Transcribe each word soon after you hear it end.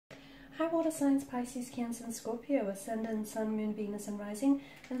Hi water signs, Pisces, Cancer and Scorpio, Ascendant, Sun, Moon, Venus and Rising.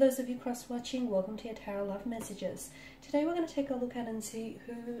 And those of you cross-watching, welcome to your Tarot Love Messages. Today we're going to take a look at and see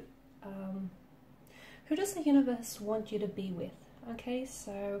who does the universe want you to be with. Okay,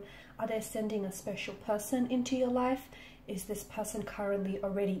 so are they sending a special person into your life? Is this person currently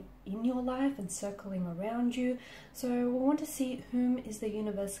already in your life and circling around you? So we want to see whom is the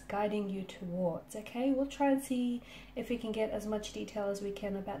universe guiding you towards. Okay, we'll try and see if we can get as much detail as we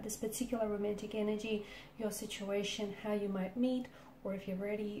can about this particular romantic energy, your situation, how you might meet, or if you've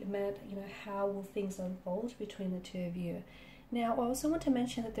already met, how will things unfold between the two of you. Now, I also want to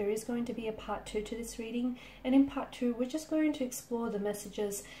mention that there is going to be a part 2 to this reading, and in part 2 we're just going to explore the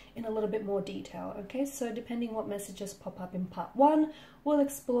messages in a little bit more detail. Okay, so depending what messages pop up in part 1, we'll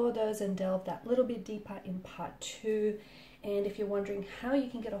explore those and delve that little bit deeper in part 2. And if you're wondering how you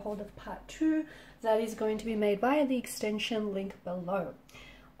can get a hold of part 2, that is going to be made via the extension link below.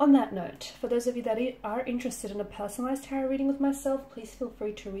 On that note, for those of you that are interested in a personalized tarot reading with myself, please feel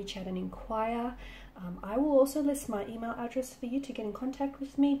free to reach out and inquire. I will also list my email address for you to get in contact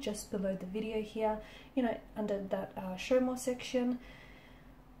with me just below the video here, under that show more section,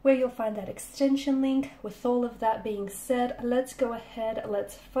 where you'll find that extension link. With all of that being said, let's go ahead,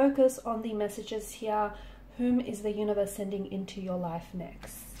 let's focus on the messages here. Whom is the universe sending into your life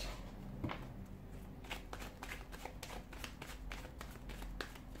next?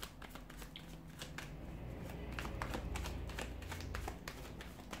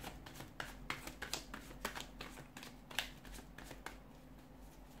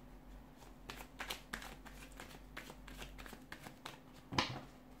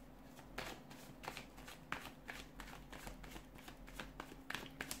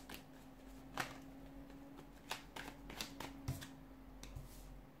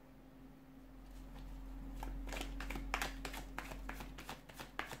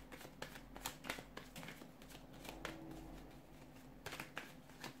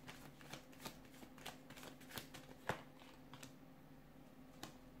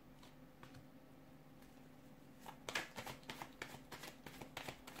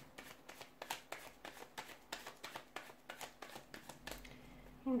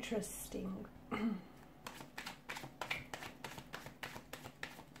 Interesting.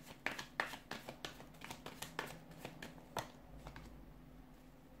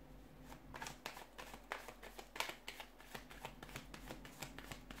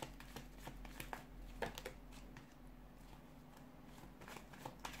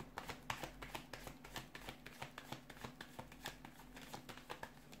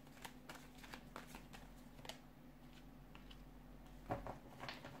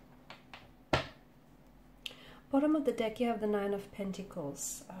 Bottom of the deck, you have the Nine of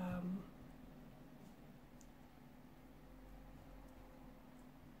Pentacles.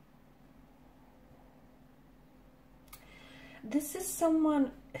 This is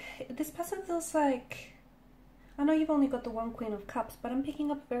someone, this person feels like, I know you've only got the one Queen of Cups, but I'm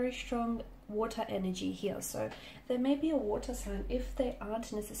picking up very strong water energy here. So there may be a water sign. If they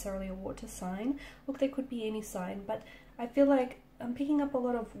aren't necessarily a water sign, look, they could be any sign, but I feel like I'm picking up a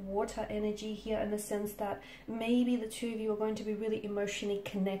lot of water energy here, in the sense that maybe the two of you are going to be really emotionally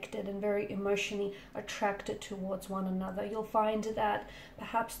connected and very emotionally attracted towards one another. You'll find that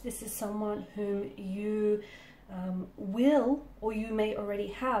perhaps this is someone whom you will, or you may already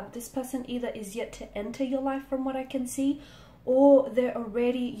have. This person either is yet to enter your life from what I can see, or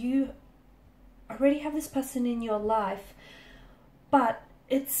you already have this person in your life, but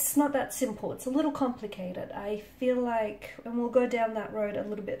it's not that simple. It's a little complicated. I feel like, and we'll go down that road a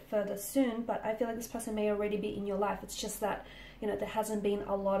little bit further soon, but I feel like this person may already be in your life. It's just that, there hasn't been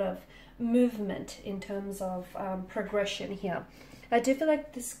a lot of movement in terms of progression here. I do feel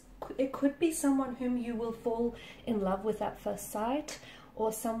like it could be someone whom you will fall in love with at first sight,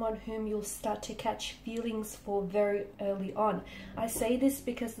 or someone whom you'll start to catch feelings for very early on. I say this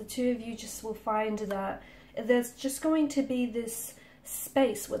because the two of you just will find that there's just going to be this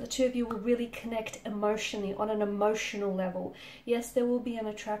space where the two of you will really connect emotionally, on an emotional level. Yes, there will be an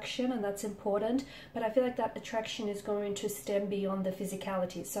attraction, and that's important, but I feel like that attraction is going to stem beyond the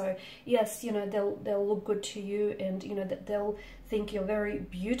physicality. So yes, they'll look good to you, and that they'll think you're very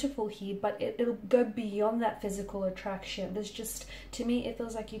beautiful here, but it'll go beyond that physical attraction. There's just, to me, it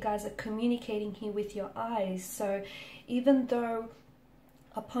feels like you guys are communicating here with your eyes. So even though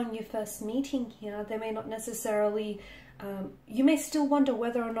upon you first meeting here, they may not necessarily You may still wonder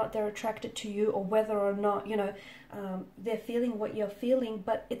whether or not they're attracted to you, or whether or not, you know, they're feeling what you're feeling,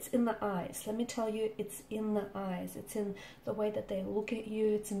 but it's in the eyes. Let me tell you, it's in the eyes. It's in the way that they look at you.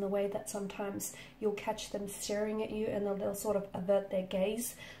 It's in the way that sometimes you'll catch them staring at you, and they'll sort of avert their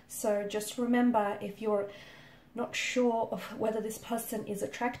gaze. So just remember, if you're not sure of whether this person is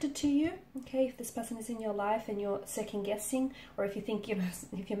attracted to you, okay, if this person is in your life and you're second guessing, or if you think, you know,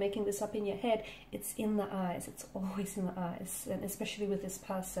 if you're making this up in your head, it's in the eyes. It's always in the eyes, and especially with this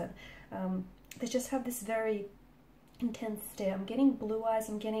person. They just have this very intense stare. I'm getting blue eyes.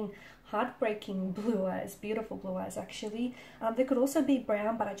 I'm getting heartbreaking blue eyes, beautiful blue eyes actually. They could also be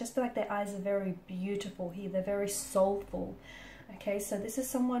brown, but I just feel like their eyes are very beautiful here. They're very soulful. Okay, so this is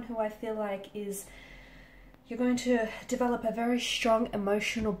someone who I feel like is, you're going to develop a very strong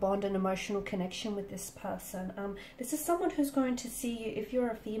emotional bond and emotional connection with this person. This is someone who's going to see you, if you're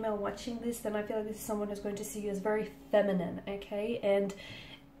a female watching this, then I feel like this is someone who's going to see you as very feminine, okay? And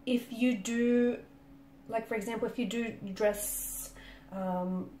if you do, like for example, if you do dress,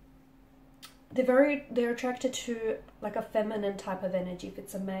 they're attracted to like a feminine type of energy, if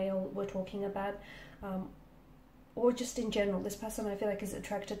it's a male we're talking about. Or just in general, this person I feel like is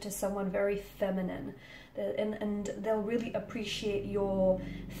attracted to someone very feminine, and they'll really appreciate your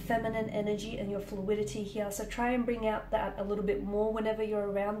feminine energy and your fluidity here. So try and bring out that a little bit more whenever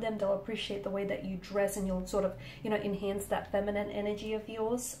you're around them. They'll appreciate the way that you dress, and you'll sort of, you know, enhance that feminine energy of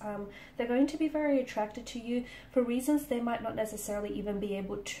yours. They're going to be very attracted to you for reasons they might not necessarily even be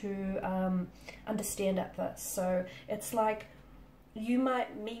able to understand at first. So it's like you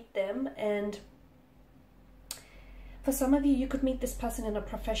might meet them, and for some of you, you could meet this person in a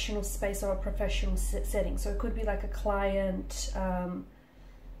professional space or a professional setting. So it could be like a client, I don't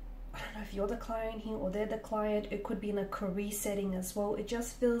know if you're the client here or they're the client. It could be in a career setting as well. It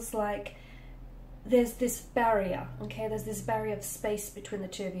just feels like there's this barrier, okay? There's this barrier of space between the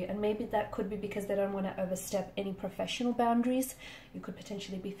two of you. And maybe that could be because they don't want to overstep any professional boundaries. You could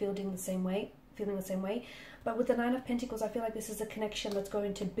potentially be feeling the same way. But with the Nine of Pentacles, I feel like this is a connection that's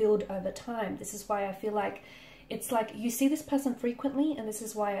going to build over time. This is why I feel like it's like you see this person frequently, and this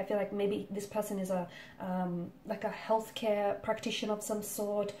is why I feel like maybe this person is a like a healthcare practitioner of some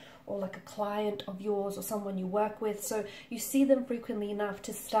sort, or like a client of yours, or someone you work with. So you see them frequently enough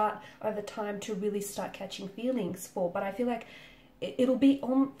to start over time to really start catching feelings for. But I feel like it'll be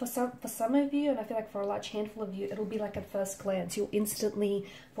on for some of you, and I feel like for a large handful of you, it'll be like at first glance. You'll instantly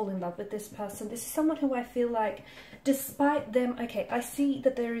fall in love with this person. This is someone who I feel like, despite them, okay, I see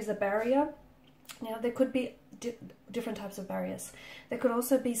that there is a barrier. Now, there could be different types of barriers. There could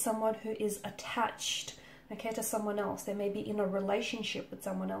also be someone who is attached, okay, to someone else. They may be in a relationship with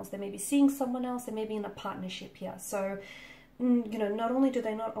someone else. They may be seeing someone else. They may be in a partnership here. So, you know, not only do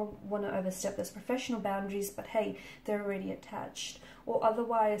they not want to overstep those professional boundaries, but hey, they're already attached. Or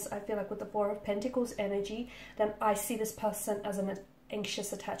otherwise, I feel like with the Four of Pentacles energy, then I see this person as an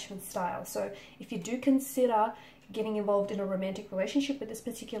anxious attachment style. So if you do consider getting involved in a romantic relationship with this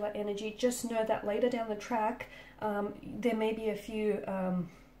particular energy, just know that later down the track, there may be a few,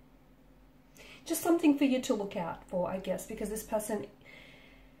 just something for you to look out for, I guess, because this person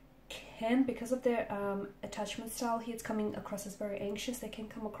can, because of their attachment style here, it's coming across as very anxious. They can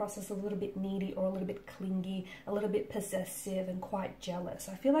come across as a little bit needy, or a little bit clingy, a little bit possessive, and quite jealous.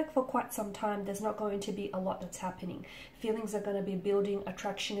 I feel like for quite some time there's not going to be a lot that's happening. Feelings are going to be building,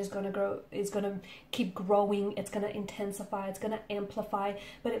 attraction is going to grow, is going to keep growing, it's going to intensify, it's going to amplify,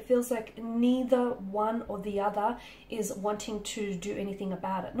 but it feels like neither one or the other is wanting to do anything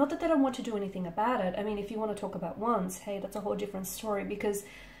about it. Not that they don't want to do anything about it. I mean, if you want to talk about wants, hey, that's a whole different story, because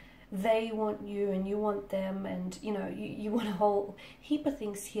they want you and you want them, and you know, you want a whole heap of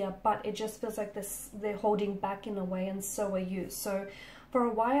things here, but it just feels like they're holding back in a way, and so are you. So for a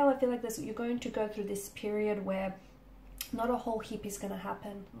while, I feel like you're going to go through this period where not a whole heap is going to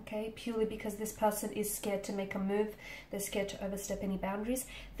happen, okay? Purely because this person is scared to make a move. They're scared to overstep any boundaries.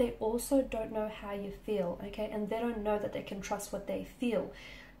 They also don't know how you feel, okay? And they don't know that they can trust what they feel.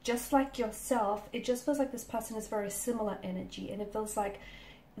 Just like yourself, it just feels like this person is very similar energy, and it feels like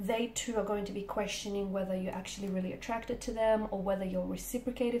they too are going to be questioning whether you're actually really attracted to them, or whether you'll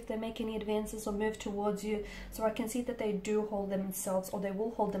reciprocate if they make any advances or move towards you. So I can see that they do hold themselves, or they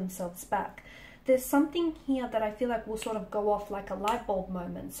will hold themselves back. there's something here that I feel like will sort of go off like a light bulb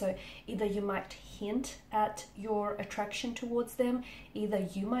moment. So either you might hint at your attraction towards them, either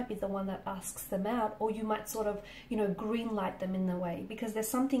you might be the one that asks them out, or you might sort of, you know, green light them in the way, because there's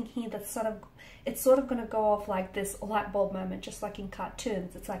something here that's sort of, it's sort of going to go off like this light bulb moment, just like in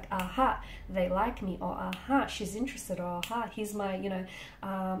cartoons. It's like, aha, they like me, or aha, she's interested, or aha, here's my, you know,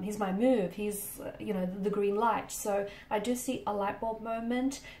 here's my move, here's, you know, the green light. So I do see a light bulb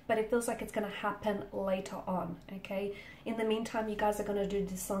moment, but it feels like it's going to happen later on, okay? In the meantime, you guys are going to do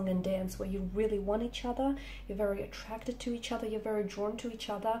this song and dance where you really want each other, you're very attracted to each other, you're very drawn to each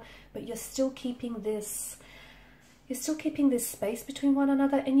other, but you're still keeping this space between one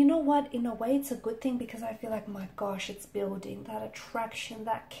another. And you know what, in a way it's a good thing, because I feel like, my gosh, it's building. That attraction,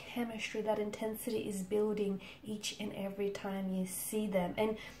 that chemistry, that intensity is building each and every time you see them.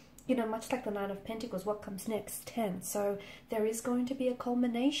 And you know, much like the Nine of Pentacles, what comes next? 10. So there is going to be a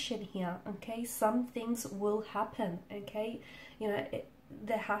culmination here, okay? Some things will happen, okay? You know,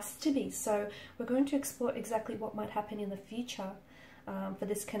 there has to be. So we're going to explore exactly what might happen in the future for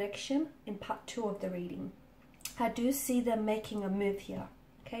this connection in part 2 of the reading. I do see them making a move here,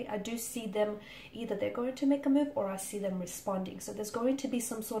 okay? I do see them, either they're going to make a move, or I see them responding. So there's going to be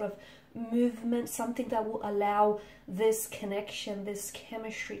some sort of movement, something that will allow this connection, this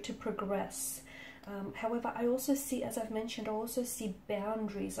chemistry to progress. However, I also see, as I've mentioned, I also see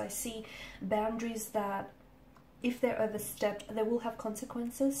boundaries. I see boundaries that, if they're overstepped, they will have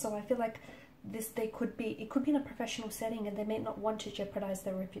consequences. So I feel like it could be in a professional setting, and they may not want to jeopardize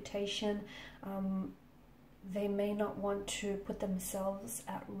their reputation. They may not want to put themselves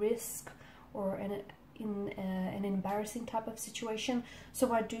at risk, or in an embarrassing type of situation.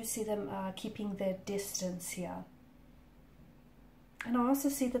 So I do see them keeping their distance here. And I also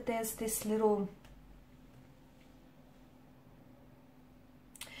see that there's this little,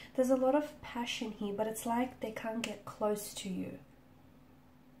 there's a lot of passion here, but it's like they can't get close to you.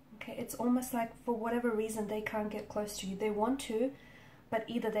 Okay, it's almost like for whatever reason they can't get close to you. They want to, but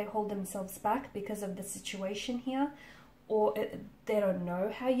either they hold themselves back because of the situation here, or they don't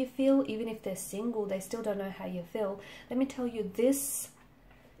know how you feel. Even if they're single, they still don't know how you feel. Let me tell you this,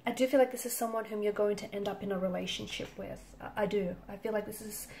 I do feel like this is someone whom you're going to end up in a relationship with. I do. I feel like this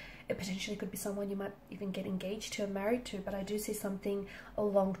is, it potentially could be someone you might even get engaged to or married to, but I do see something a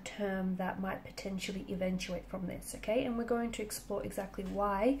long term that might potentially eventuate from this, okay? And we're going to explore exactly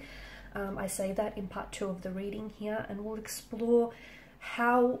why I say that in part 2 of the reading here, and we'll explore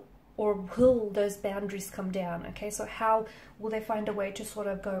how or will those boundaries come down, okay? So how will they find a way to sort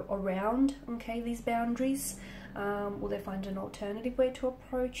of go around, okay, these boundaries? Will they find an alternative way to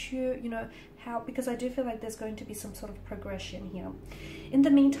approach you? You know, how, because I do feel like there's going to be some sort of progression here. In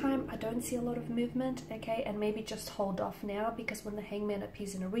the meantime, I don't see a lot of movement, okay? And maybe just hold off now, because when the Hangman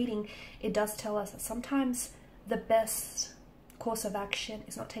appears in a reading, it does tell us that sometimes the best course of action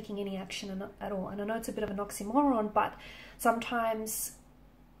is not taking any action at all. And I know it's a bit of an oxymoron, but sometimes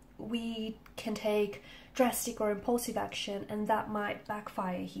we can take drastic or impulsive action, and that might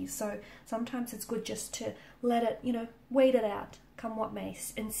backfire here. So sometimes it's good just to let it, you know, wait it out, come what may,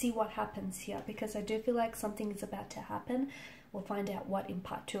 and see what happens here, because I do feel like something is about to happen. We'll find out what in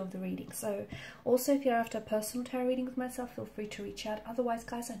part 2 of the reading. So also, if you're after a personal tarot reading with myself, feel free to reach out. Otherwise,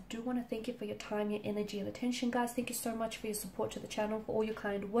 guys, I do want to thank you for your time, your energy, and attention. Guys, thank you so much for your support to the channel, for all your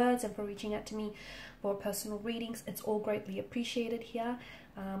kind words, and for reaching out to me for personal readings. It's all greatly appreciated here.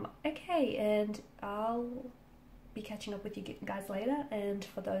 Okay, and I'll be catching up with you guys later. And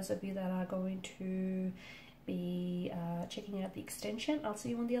for those of you that are going to be checking out the extension, I'll see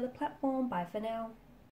you on the other platform. Bye for now.